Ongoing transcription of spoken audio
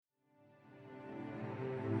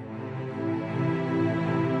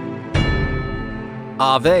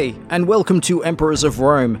Ave, and welcome to Emperors of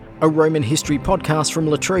Rome, a Roman history podcast from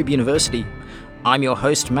La Trobe University. I'm your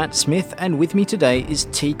host, Matt Smith, and with me today is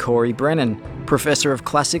T. Corey Brennan, Professor of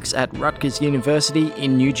Classics at Rutgers University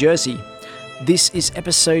in New Jersey. This is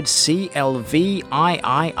episode CLVIII,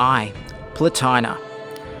 Plotina.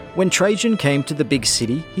 When Trajan came to the big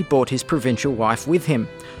city, he brought his provincial wife with him.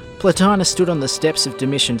 Plotina stood on the steps of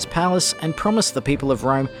Domitian's palace and promised the people of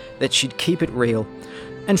Rome that she'd keep it real.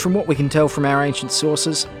 And from what we can tell from our ancient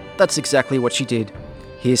sources, that's exactly what she did.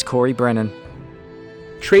 Here's Corey Brennan.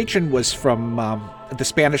 Trajan was from the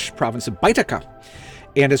Spanish province of Baetica,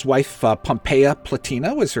 and his wife Pompeia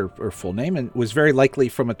Plotina was her full name, and was very likely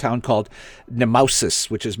from a town called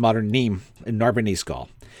Nemausus, which is modern Nîmes in Narbonese Gaul.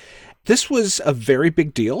 This was a very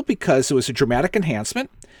big deal because it was a dramatic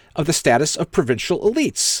enhancement of the status of provincial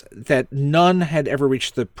elites that none had ever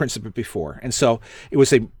reached the Principate before, and so it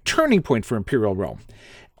was a turning point for imperial Rome.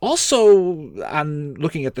 Also, on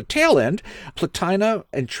looking at the tail end, Plotina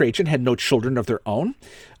and Trajan had no children of their own,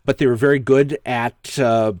 but they were very good at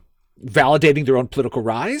validating their own political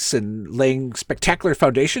rise and laying spectacular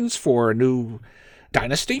foundations for a new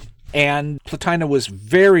dynasty. And Plotina was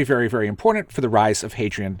very, very, very important for the rise of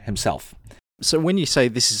Hadrian himself. So when you say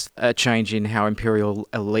this is a change in how imperial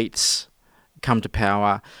elites come to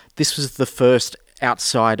power, this was the first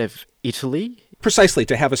outside of Italy? Precisely,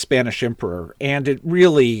 to have a Spanish emperor, and it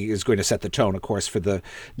really is going to set the tone, of course, for the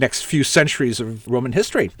next few centuries of Roman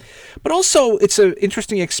history. But also, it's an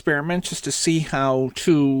interesting experiment just to see how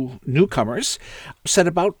two newcomers set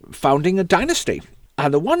about founding a dynasty. On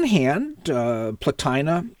the one hand,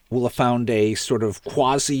 Plotina will have found a sort of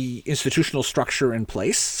quasi-institutional structure in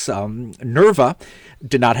place. Nerva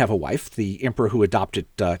did not have a wife, the emperor who adopted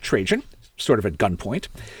Trajan, sort of at gunpoint.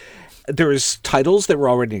 There is titles that were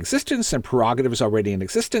already in existence and prerogatives already in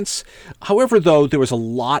existence. However, though, there was a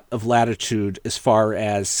lot of latitude as far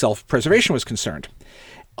as self-preservation was concerned.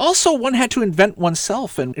 Also, one had to invent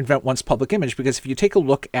oneself and invent one's public image, because if you take a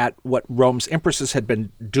look at what Rome's empresses had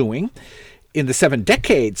been doing in the 7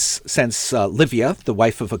 decades since Livia, the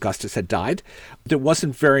wife of Augustus, had died, there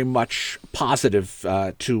wasn't very much positive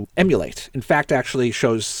to emulate. In fact, actually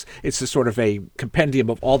shows it's a sort of a compendium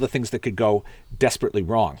of all the things that could go desperately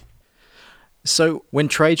wrong. So when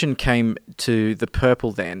Trajan came to the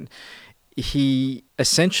purple then, he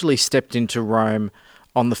essentially stepped into Rome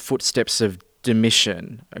on the footsteps of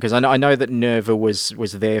Domitian, because I know that Nerva was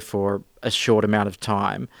there for a short amount of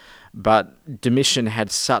time, but Domitian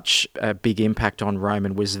had such a big impact on Rome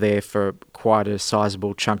and was there for quite a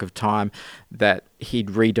sizable chunk of time that he'd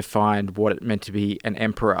redefined what it meant to be an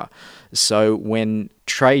emperor. So when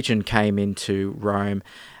Trajan came into Rome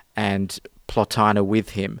and Plotina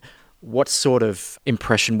with him, what sort of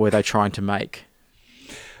impression were they trying to make?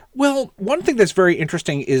 Well, one thing that's very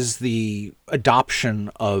interesting is the adoption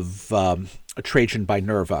of Trajan by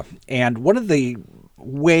Nerva. And one of the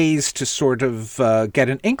ways to sort of get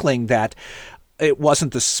an inkling that it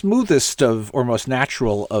wasn't the smoothest of or most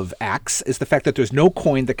natural of acts is the fact that there's no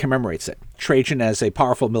coin that commemorates it. Trajan, as a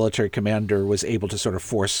powerful military commander, was able to sort of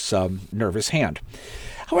force Nerva's hand.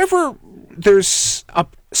 However, there's a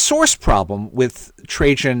source problem with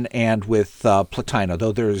Trajan and with Plotina,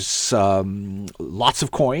 though there's lots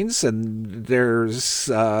of coins and there's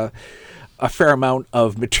a fair amount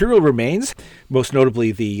of material remains, most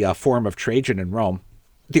notably the Forum of Trajan in Rome.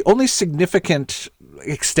 The only significant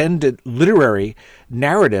extended literary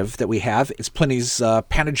narrative that we have is Pliny's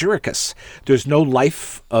Panegyricus. There's no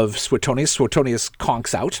life of Suetonius. Suetonius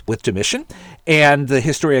conks out with Domitian, and the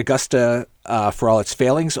Historia Augusta, for all its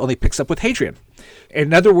failings, only picks up with Hadrian.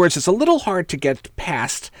 In other words, it's a little hard to get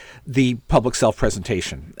past the public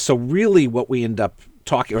self-presentation. So really what we end up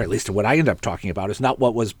talking, or at least what I end up talking about, is not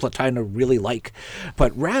what was Plotina really like,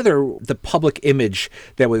 but rather the public image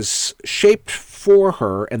that was shaped for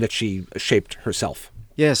her and that she shaped herself.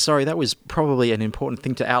 Yeah, sorry, that was probably an important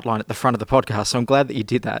thing to outline at the front of the podcast, so I'm glad that you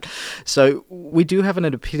did that. So we do have an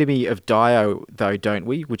epitome of Dio, though, don't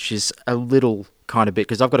we? Which is a little kind of bit,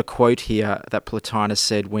 because I've got a quote here that Plotina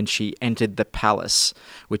said when she entered the palace,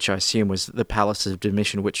 which I assume was the palace of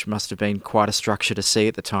Domitian, which must have been quite a structure to see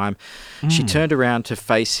at the time. She turned around to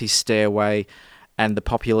face his stairway and the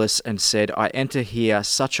populace and said, "I enter here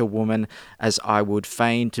such a woman as I would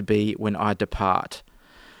fain to be when I depart."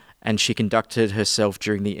 And she conducted herself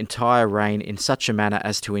during the entire reign in such a manner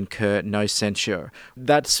as to incur no censure.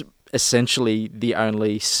 That's essentially the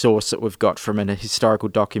only source that we've got from a historical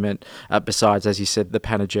document, besides, as you said, the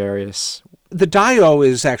Panegyrius. The Dio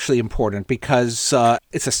is actually important because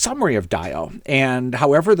it's a summary of Dio. And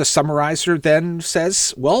however, the summarizer then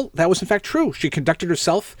says, well, that was in fact true. She conducted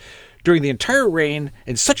herself during the entire reign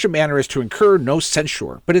in such a manner as to incur no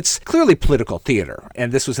censure. But it's clearly political theater,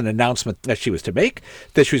 and this was an announcement that she was to make,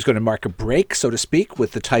 that she was going to mark a break, so to speak,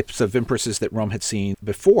 with the types of empresses that Rome had seen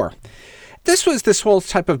before. This whole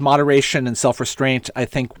type of moderation and self-restraint, I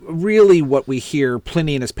think, really what we hear.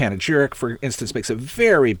 Pliny in his panegyric, for instance, makes a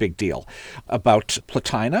very big deal about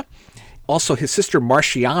Plotina. Also his sister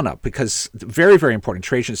Marciana, because very, very important,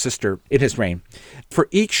 Trajan's sister in his reign, for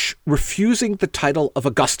each refusing the title of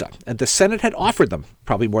Augusta. And the Senate had offered them,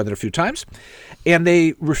 probably more than a few times, and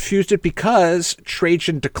they refused it because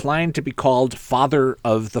Trajan declined to be called father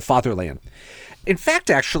of the fatherland. In fact,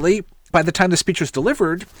 actually, by the time the speech was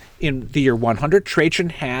delivered in the year 100, Trajan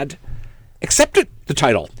had accepted the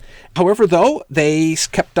title. However, though, they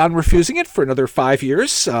kept on refusing it for another 5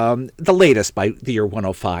 years, the latest by the year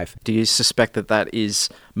 105. Do you suspect that that is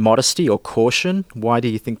modesty or caution? Why do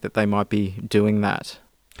you think that they might be doing that?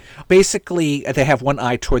 Basically, they have one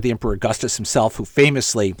eye toward the Emperor Augustus himself, who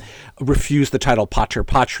famously refused the title Pater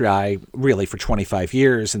Patriae, really, for 25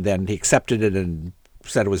 years, and then he accepted it and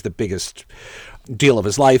said it was the biggest deal of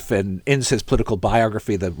his life, and ends his political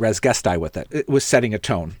biography, the Res Gestae, with it. It was setting a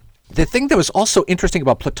tone. The thing that was also interesting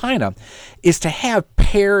about Plotina is to have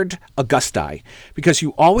paired Augusti, because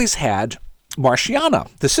you always had Marciana,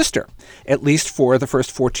 the sister, at least for the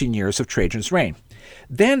first 14 years of Trajan's reign.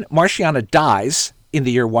 Then Marciana dies in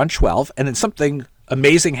the year 112, and then something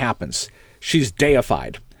amazing happens. She's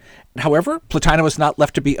deified. However, Plotina was not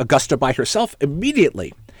left to be Augusta by herself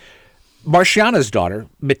immediately. Marciana's daughter,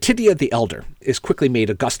 Matidia the Elder, is quickly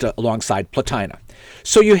made Augusta alongside Plotina.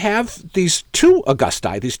 So you have these two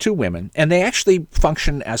Augusti, these two women, and they actually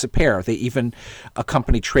function as a pair. They even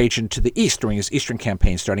accompany Trajan to the east during his eastern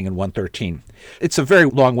campaign starting in 113. It's a very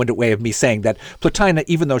long-winded way of me saying that Plotina,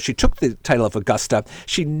 even though she took the title of Augusta,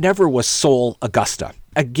 she never was sole Augusta.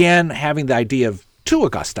 Again, having the idea of two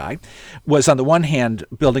Augusti was, on the one hand,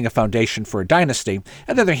 building a foundation for a dynasty.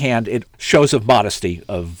 On the other hand, it shows of modesty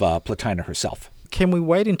of Plotina herself. Can we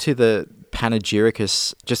wade into the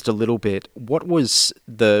Panegyricus just a little bit? What was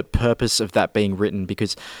the purpose of that being written?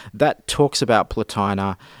 Because that talks about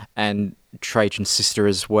Plotina and Trajan's sister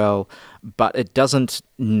as well, but it doesn't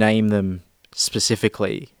name them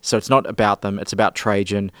specifically. So it's not about them, it's about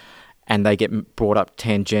Trajan, and they get brought up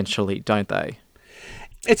tangentially, don't they?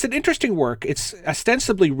 It's an interesting work. It's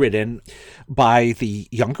ostensibly written by the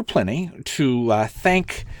younger Pliny to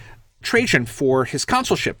thank Trajan for his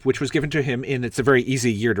consulship, which was given to him in, it's a very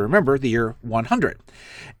easy year to remember, the year 100.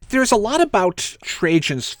 There's a lot about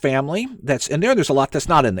Trajan's family that's in there. There's a lot that's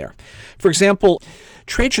not in there. For example,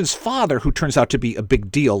 Trajan's father, who turns out to be a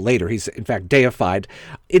big deal later, he's in fact deified,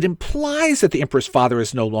 it implies that the emperor's father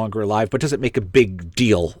is no longer alive, but doesn't make a big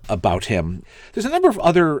deal about him. There's a number of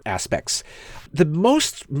other aspects. The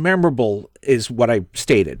most memorable is what I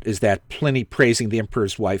stated, is that Pliny praising the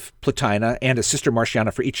emperor's wife, Plotina, and his sister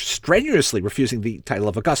Marciana for each strenuously refusing the title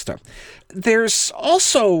of Augusta. There's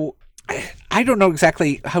also, I don't know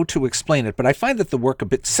exactly how to explain it, but I find that the work a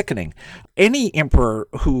bit sickening. Any emperor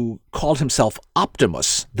who called himself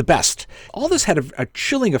Optimus, the best, all this had a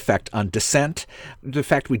chilling effect on dissent. The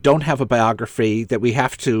fact we don't have a biography, that we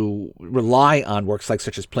have to rely on works like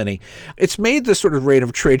such as Pliny, it's made the sort of reign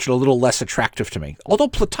of Trajan a little less attractive to me. Although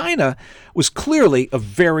Plotina was clearly a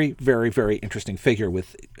very, very, very interesting figure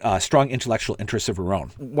with strong intellectual interests of her own.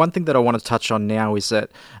 One thing that I want to touch on now is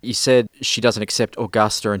that you said she doesn't accept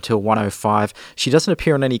Augusta until 105. She doesn't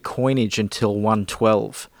appear on any coinage until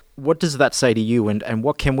 112. What does that say to you, and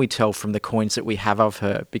what can we tell from the coins that we have of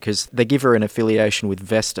her? Because they give her an affiliation with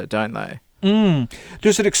Vesta, don't they?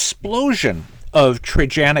 There's an explosion of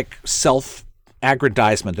Trajanic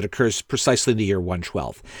self-aggrandizement that occurs precisely in the year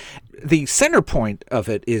 112. The center point of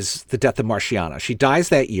it is the death of Marciana. She dies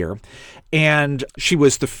that year, and she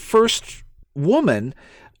was the first woman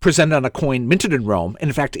presented on a coin minted in Rome, and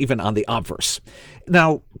in fact even on the obverse.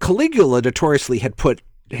 Now, Caligula notoriously had put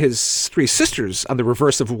his three sisters on the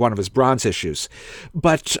reverse of one of his bronze issues.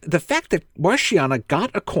 But the fact that Marciana got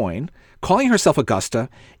a coin calling herself Augusta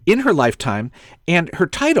in her lifetime, and her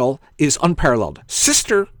title is unparalleled.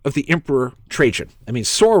 Sister of the Emperor Trajan. I mean,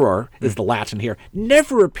 soror is the Latin here.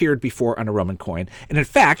 Never appeared before on a Roman coin, and in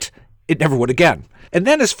fact, it never would again. And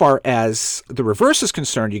then as far as the reverse is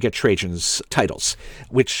concerned, you get Trajan's titles,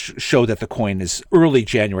 which show that the coin is early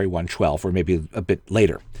January 112, or maybe a bit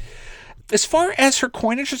later. As far as her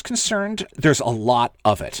coinage is concerned, there's a lot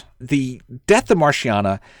of it. The death of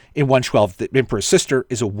Marciana in 112, the emperor's sister,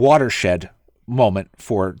 is a watershed moment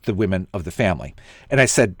for the women of the family. And I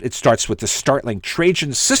said it starts with the startling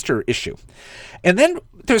Trajan's sister issue. And then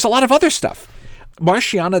there's a lot of other stuff.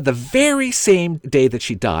 Marciana, the very same day that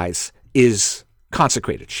she dies, is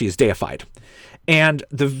consecrated. She is deified. And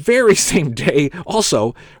the very same day,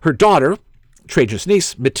 also, her daughter, Trajan's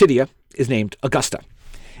niece, Matidia, is named Augusta.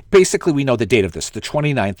 Basically, we know the date of this, the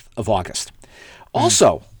 29th of August.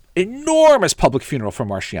 Also, enormous public funeral for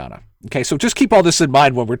Marciana. Okay, so just keep all this in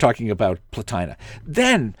mind when we're talking about Plotina.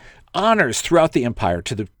 Then, honors throughout the empire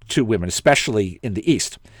to the two women, especially in the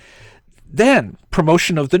east. Then,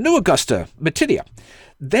 promotion of the new Augusta, Matidia.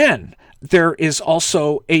 Then, there is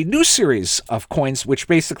also a new series of coins which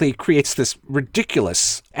basically creates this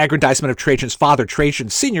ridiculous aggrandizement of Trajan's father, Trajan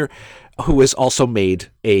Sr., who is also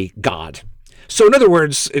made a god. So in other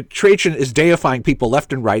words, Trajan is deifying people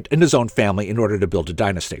left and right in his own family in order to build a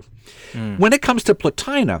dynasty. When it comes to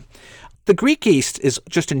Plotina, the Greek East is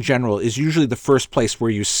just in general is usually the first place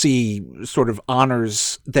where you see sort of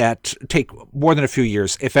honors that take more than a few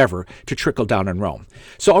years, if ever, to trickle down in Rome.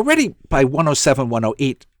 So already by 107,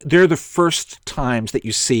 108, they're the first times that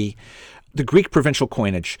you see the Greek provincial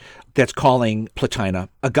coinage that's calling Plotina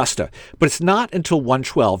Augusta. But it's not until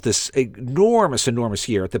 112, this enormous, enormous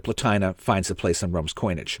year, that Plotina finds a place in Rome's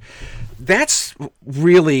coinage. That's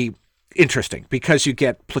really interesting because you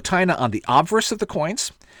get Plotina on the obverse of the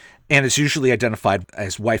coins, and is usually identified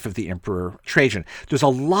as wife of the Emperor Trajan. There's a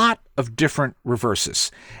lot of different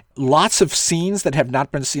reverses. Lots of scenes that have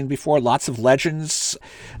not been seen before, lots of legends,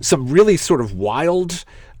 some really sort of wild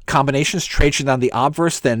combinations, Trajan on the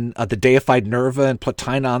obverse, then the deified Nerva and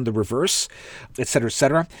Plotina on the reverse, et cetera, et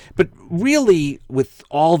cetera. But really, with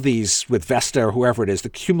all these, with Vesta or whoever it is, the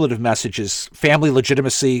cumulative message is family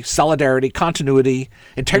legitimacy, solidarity, continuity,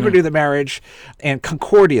 integrity of the marriage, and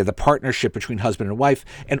concordia, the partnership between husband and wife,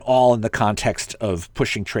 and all in the context of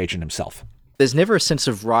pushing Trajan himself. There's never a sense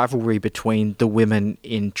of rivalry between the women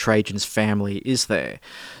in Trajan's family, is there?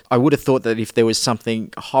 I would have thought that if there was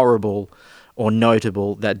something horrible or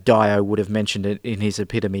notable that Dio would have mentioned it in his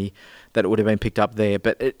epitome, that it would have been picked up there.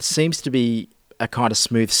 But it seems to be a kind of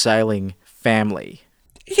smooth sailing family.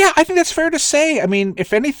 Yeah, I think that's fair to say. I mean,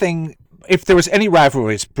 if anything, if there was any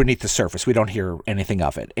rivalries beneath the surface, we don't hear anything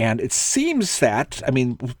of it. And it seems that, I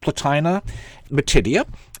mean, Plotina, Matidia,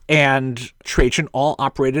 and Trajan all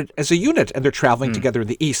operated as a unit, and they're traveling together in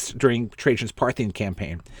the east during Trajan's Parthian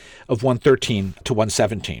campaign of 113 to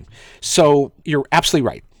 117. So you're absolutely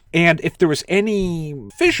right. And if there was any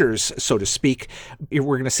fissures, so to speak,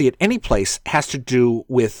 we're going to see at any place, has to do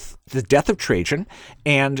with the death of Trajan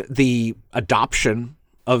and the adoption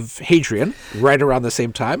of Hadrian right around the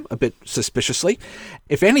same time, a bit suspiciously.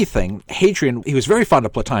 If anything, Hadrian, he was very fond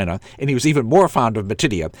of Plotina, and he was even more fond of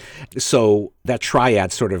Matidia. So that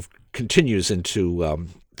triad sort of continues into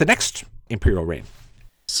the next imperial reign.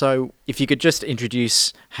 So if you could just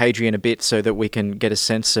introduce Hadrian a bit so that we can get a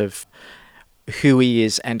sense of who he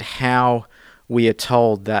is and how we are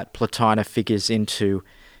told that Plotina figures into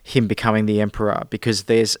him becoming the emperor, because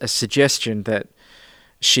there's a suggestion that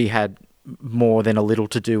she had more than a little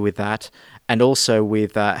to do with that, and also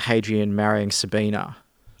with Hadrian marrying Sabina.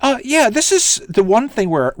 Yeah, this is the one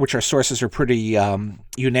thing which our sources are pretty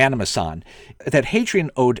unanimous on, that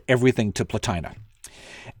Hadrian owed everything to Plotina.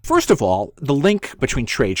 First of all, the link between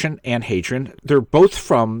Trajan and Hadrian, they're both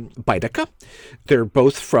from Baetica. They're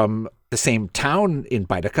both from the same town in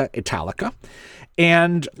Baetica, Italica.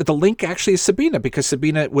 And the link actually is Sabina, because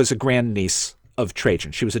Sabina was a grandniece of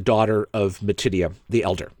Trajan. She was a daughter of Matidia the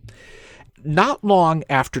Elder. Not long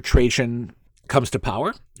after Trajan comes to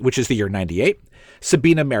power, which is the year 98,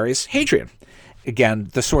 Sabina marries Hadrian. Again,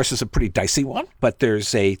 the source is a pretty dicey one, but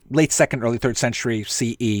there's a late 2nd, early 3rd century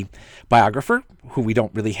CE biographer, who we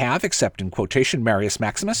don't really have except in quotation, Marius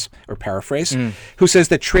Maximus, or paraphrase, who says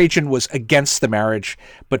that Trajan was against the marriage,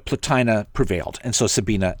 but Plotina prevailed, and so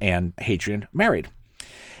Sabina and Hadrian married.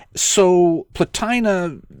 So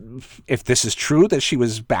Plotina, if this is true, that she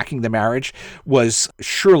was backing the marriage, was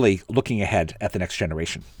surely looking ahead at the next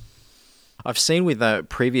generation. I've seen with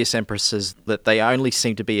previous empresses that they only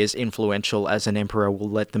seem to be as influential as an emperor will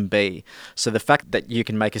let them be. So the fact that you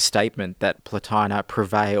can make a statement that Plotina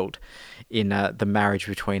prevailed in the marriage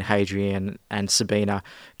between Hadrian and Sabina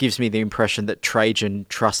gives me the impression that Trajan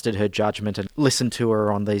trusted her judgment and listened to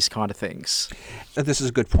her on these kind of things. This is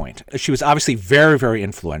a good point. She was obviously very, very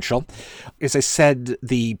influential. As I said,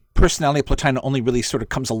 the personality of Plotina only really sort of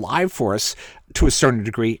comes alive for us to a certain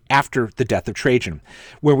degree after the death of Trajan,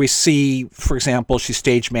 where we see, for example, she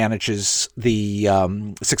stage manages the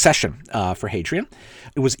succession for Hadrian.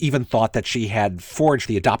 It was even thought that she had forged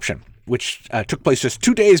the adoption, which took place just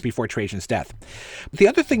 2 days before Trajan's death. The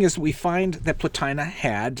other thing is we find that Plotina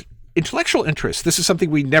had intellectual interest. This is something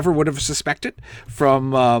we never would have suspected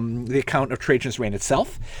from the account of Trajan's reign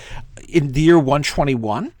itself. In the year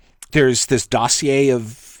 121, there's this dossier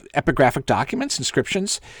of epigraphic documents,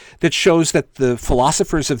 inscriptions, that shows that the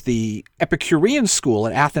philosophers of the Epicurean school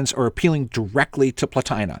at Athens are appealing directly to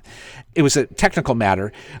Plotina. It was a technical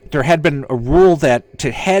matter. There had been a rule that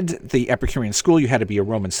to head the Epicurean school, you had to be a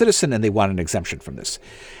Roman citizen, and they wanted an exemption from this.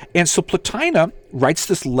 And so Plotina writes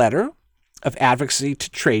this letter of advocacy to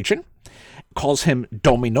Trajan, calls him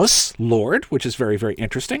Dominus, Lord, which is very, very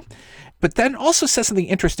interesting, but then also says something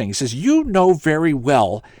interesting. He says, you know very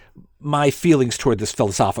well my feelings toward this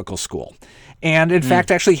philosophical school. And in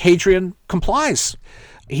fact, actually, Hadrian complies.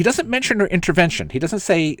 He doesn't mention her intervention. He doesn't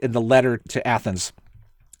say in the letter to Athens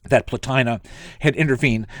that Plotina had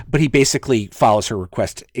intervened, but he basically follows her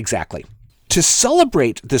request exactly. To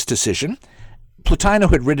celebrate this decision, Plotina,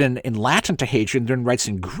 who had written in Latin to Hadrian, then writes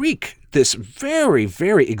in Greek this very,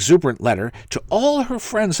 very exuberant letter to all her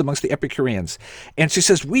friends amongst the Epicureans. And she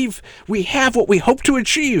says, we have what we hope to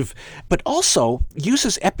achieve, but also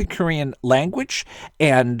uses Epicurean language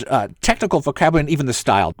and technical vocabulary and even the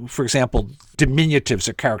style. For example, diminutives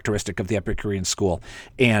are characteristic of the Epicurean school,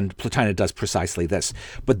 and Plotina does precisely this.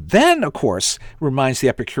 But then, of course, reminds the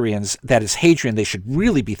Epicureans that it's Hadrian they should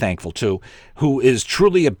really be thankful to, who is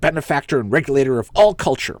truly a benefactor and regulator of all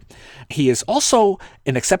culture. He is also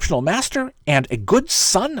an exceptional master and a good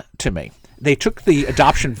son to me. They took the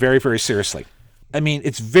adoption very, very seriously. I mean,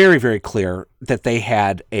 it's very, very clear that they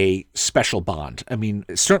had a special bond. I mean,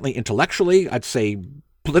 certainly intellectually, I'd say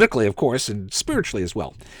politically, of course, and spiritually as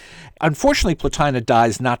well. Unfortunately, Plotina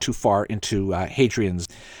dies not too far into Hadrian's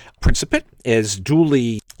principate, is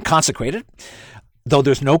duly consecrated, though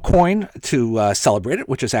there's no coin to celebrate it,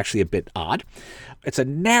 which is actually a bit odd. It's a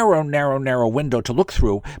narrow, narrow, narrow window to look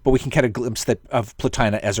through, but we can get a glimpse of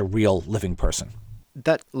Plotina as a real living person.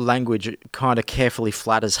 That language kind of carefully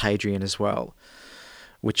flatters Hadrian as well,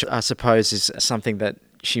 which I suppose is something that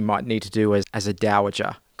she might need to do as a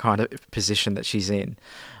dowager kind of position that she's in,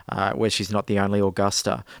 where she's not the only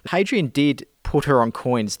Augusta. Hadrian did put her on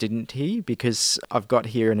coins, didn't he? Because I've got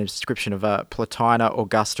here an inscription of Plotina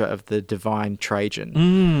Augusta of the Divine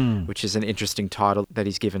Trajan, which is an interesting title that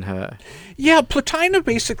he's given her. Yeah, Plotina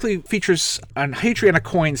basically features on Hadrianic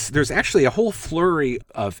coins. There's actually a whole flurry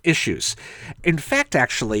of issues. In fact,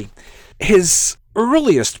 actually, his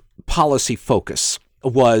earliest policy focus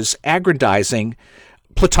was aggrandizing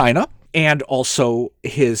Plotina and also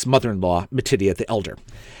his mother-in-law, Matidia the Elder.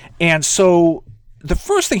 And so the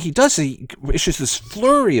first thing he does, he issues this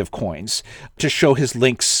flurry of coins to show his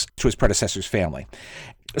links to his predecessor's family.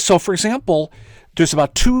 So, for example, there's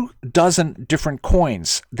about 24 different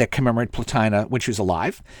coins that commemorate Plotina when she was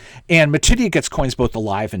alive, and Matidia gets coins both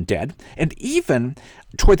alive and dead. And even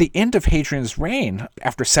toward the end of Hadrian's reign,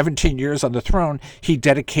 after 17 years on the throne, he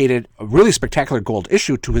dedicated a really spectacular gold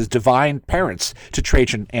issue to his divine parents, to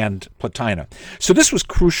Trajan and Plotina. So this was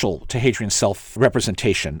crucial to Hadrian's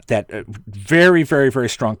self-representation, that very, very, very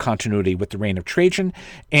strong continuity with the reign of Trajan,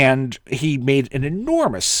 and he made an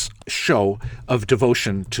enormous show of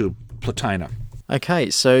devotion to Plotina. Okay,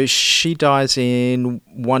 so she dies in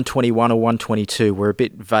 121 or 122. We're a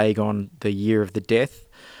bit vague on the year of the death,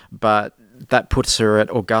 but that puts her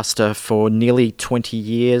at Augusta for nearly 20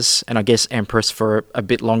 years, and I guess Empress for a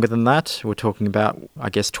bit longer than that. We're talking about, I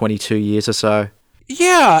guess, 22 years or so.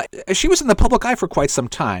 Yeah, she was in the public eye for quite some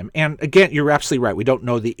time. And again, you're absolutely right. We don't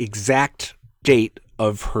know the exact date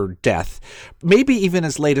of her death, maybe even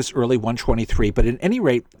as late as early 123, but at any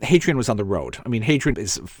rate, Hadrian was on the road. I mean, Hadrian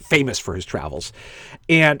is famous for his travels,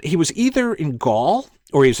 and he was either in Gaul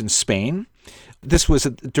or he was in Spain. This was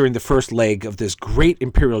during the first leg of this great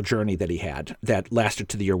imperial journey that he had that lasted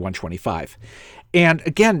to the year 125. And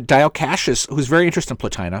again, Dio Cassius, who's very interested in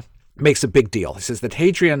Plotina, makes a big deal. He says that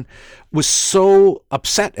Hadrian was so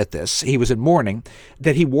upset at this, he was in mourning,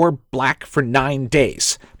 that he wore black for 9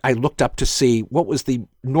 days. I looked up to see what was the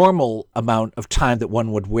normal amount of time that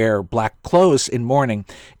one would wear black clothes in mourning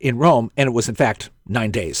in Rome, and it was, in fact, 9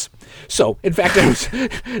 days. So, in fact,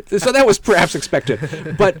 that was perhaps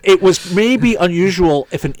expected. But it was maybe unusual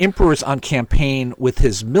if an emperor's on campaign with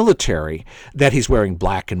his military that he's wearing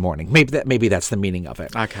black in mourning. Maybe that's the meaning of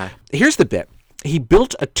it. Okay. Here's the bit. He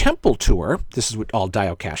built a temple to her, this is what all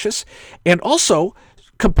Dio Cassius, and also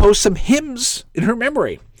composed some hymns in her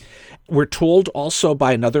memory. We're told also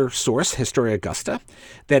by another source, Historia Augusta,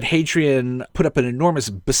 that Hadrian put up an enormous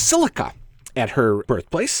basilica at her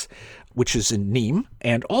birthplace, which is in Nîmes,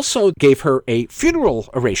 and also gave her a funeral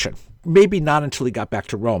oration, maybe not until he got back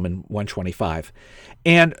to Rome in 125.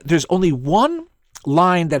 And there's only one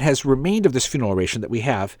line that has remained of this funeral oration that we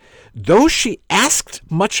have. Though she asked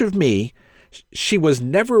much of me, she was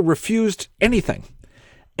never refused anything.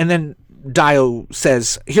 And then Dio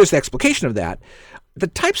says, here's the explication of that. the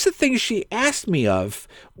types of things she asked me of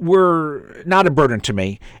were not a burden to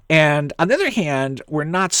me, and on the other hand, were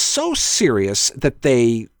not so serious that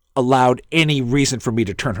they allowed any reason for me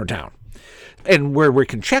to turn her down. And where we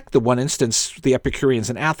can check the one instance, the Epicureans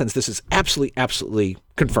in Athens, this is absolutely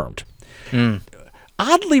confirmed.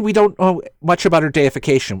 Oddly, we don't know much about her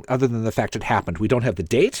deification other than the fact it happened. We don't have the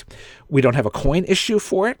date. We don't have a coin issue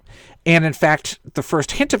for it. And in fact, the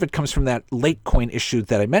first hint of it comes from that late coin issue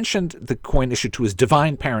that I mentioned, the coin issued to his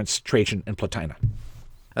divine parents, Trajan and Plotina.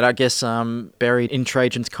 And I guess buried in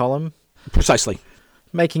Trajan's column? Precisely.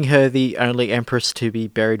 Making her the only empress to be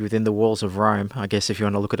buried within the walls of Rome, I guess, if you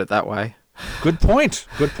want to look at it that way. Good point.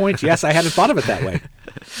 Yes, I hadn't thought of it that way.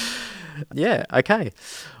 Yeah, okay.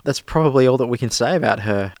 That's probably all that we can say about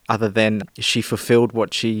her, other than she fulfilled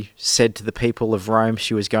what she said to the people of Rome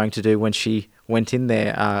she was going to do when she went in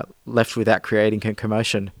there, left without creating a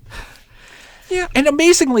commotion. Yeah, and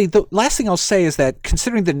amazingly, the last thing I'll say is that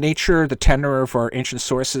considering the nature, the tenor of our ancient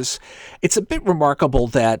sources, it's a bit remarkable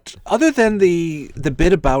that other than the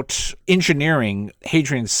bit about engineering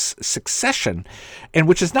Hadrian's succession, and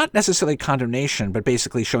which is not necessarily condemnation, but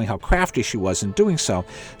basically showing how crafty she was in doing so,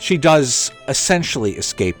 she does essentially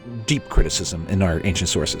escape deep criticism in our ancient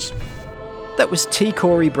sources. That was T.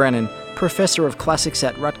 Corey Brennan, Professor of Classics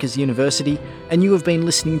at Rutgers University, and you have been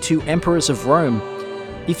listening to Emperors of Rome.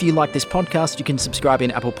 If you like this podcast, you can subscribe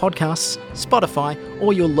in Apple Podcasts, Spotify,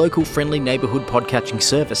 or your local friendly neighbourhood podcatching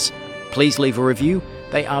service. Please leave a review,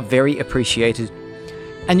 they are very appreciated.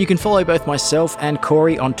 And you can follow both myself and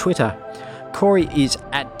Corey on Twitter. Corey is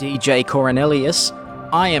at DJ Coronelius,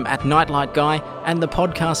 I am at Nightlight Guy, and the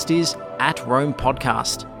podcast is at Rome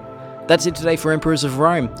Podcast. That's it today for Emperors of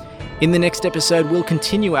Rome. In the next episode, we'll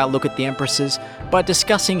continue our look at the empresses by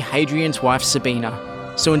discussing Hadrian's wife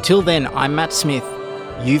Sabina. So until then, I'm Matt Smith.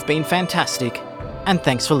 You've been fantastic, and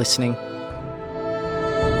thanks for listening.